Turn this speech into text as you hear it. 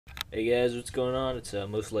Hey guys, what's going on? It's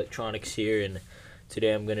Most Electronics here, and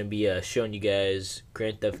today I'm gonna be showing you guys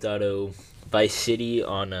Grand Theft Auto Vice City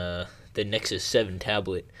on the Nexus 7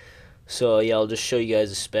 tablet. So yeah, I'll just show you guys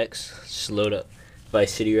the specs. Just load up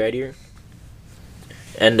Vice City right here,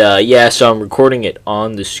 and yeah, so I'm recording it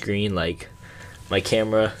on the screen, like my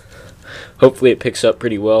camera. Hopefully, it picks up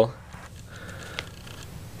pretty well.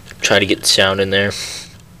 Try to get the sound in there.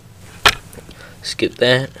 Skip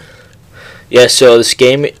that. Yeah, so this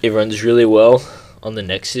game, it runs really well on the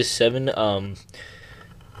Nexus 7. I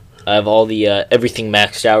have all the everything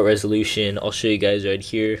maxed out resolution. I'll show you guys right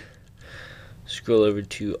here. Scroll over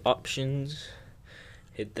to options,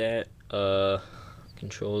 hit that.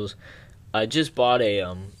 Controls. I just bought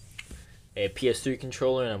a PS3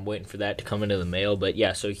 controller, and I'm waiting for that to come into the mail. But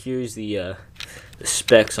yeah, so here's the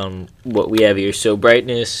specs on what we have here. So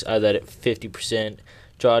brightness, I have that at 50%.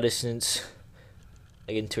 Draw distance,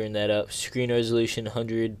 I can turn that up. Screen resolution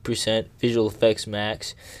 100%. Visual effects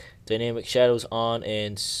max. Dynamic shadows on,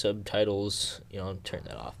 and subtitles, turn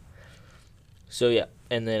that off. So yeah,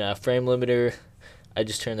 and then frame limiter, I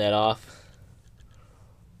just turned that off.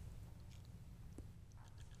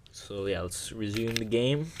 So yeah, let's resume the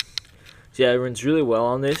game. So yeah, it runs really well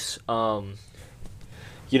on this. I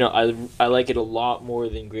like it a lot more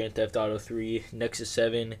than Grand Theft Auto 3. Nexus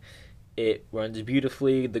 7, it runs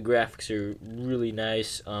beautifully. The graphics are really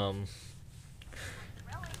nice. Alright,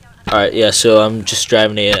 yeah, so I'm just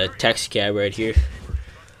driving a taxi cab right here.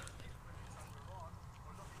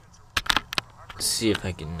 Let's see if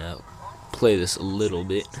I can play this a little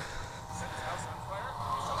bit.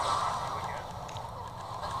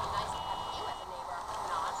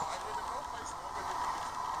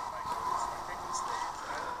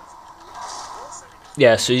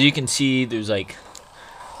 Yeah, so as you can see, there's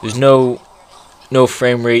no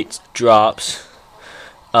frame rate drops.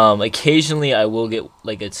 Occasionally I will get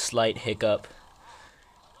like a slight hiccup.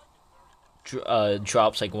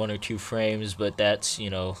 Drops like 1 or 2 frames, but that's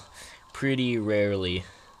pretty rarely.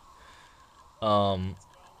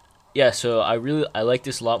 Yeah, so I like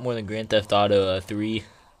this a lot more than Grand Theft Auto 3.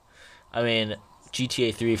 I mean,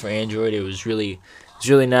 GTA 3 for Android, it was really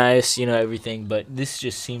nice, everything, but this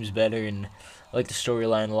just seems better, and I like the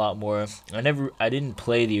storyline a lot more. I didn't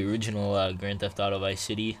play the original Grand Theft Auto Vice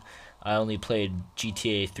City. I only played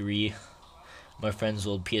GTA 3, my friend's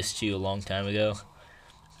old PS2 a long time ago.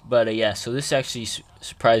 But yeah, so this actually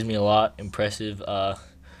surprised me a lot. Impressive.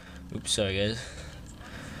 Oops, sorry guys.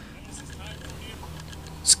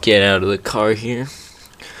 Let's get out of the car here.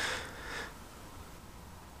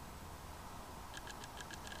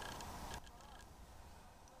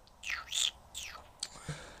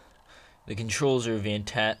 The controls are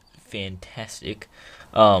fantastic.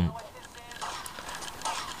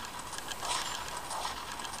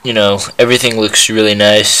 Everything looks really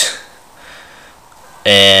nice.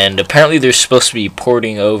 And apparently they're supposed to be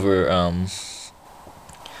porting over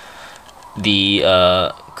the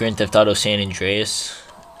Grand Theft Auto San Andreas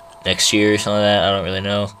next year or something like that. I don't really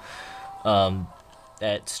know.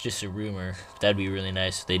 That's just a rumor. That'd be really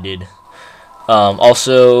nice if they did.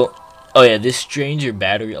 Also, oh yeah, this drains your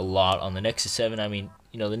battery a lot on the Nexus 7. I mean,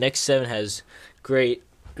 the Nexus 7 has great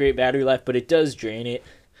battery life, but it does drain it.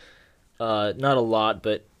 Not a lot,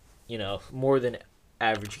 but more than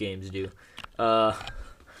average games do. Well,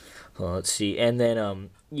 let's see, and then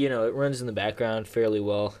it runs in the background fairly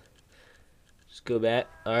well. Just go back,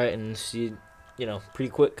 all right, and see, pretty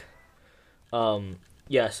quick.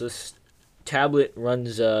 Yeah, so this tablet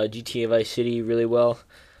runs GTA Vice City really well.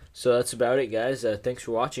 So that's about it, guys. Thanks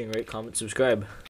for watching. Rate, comment, subscribe.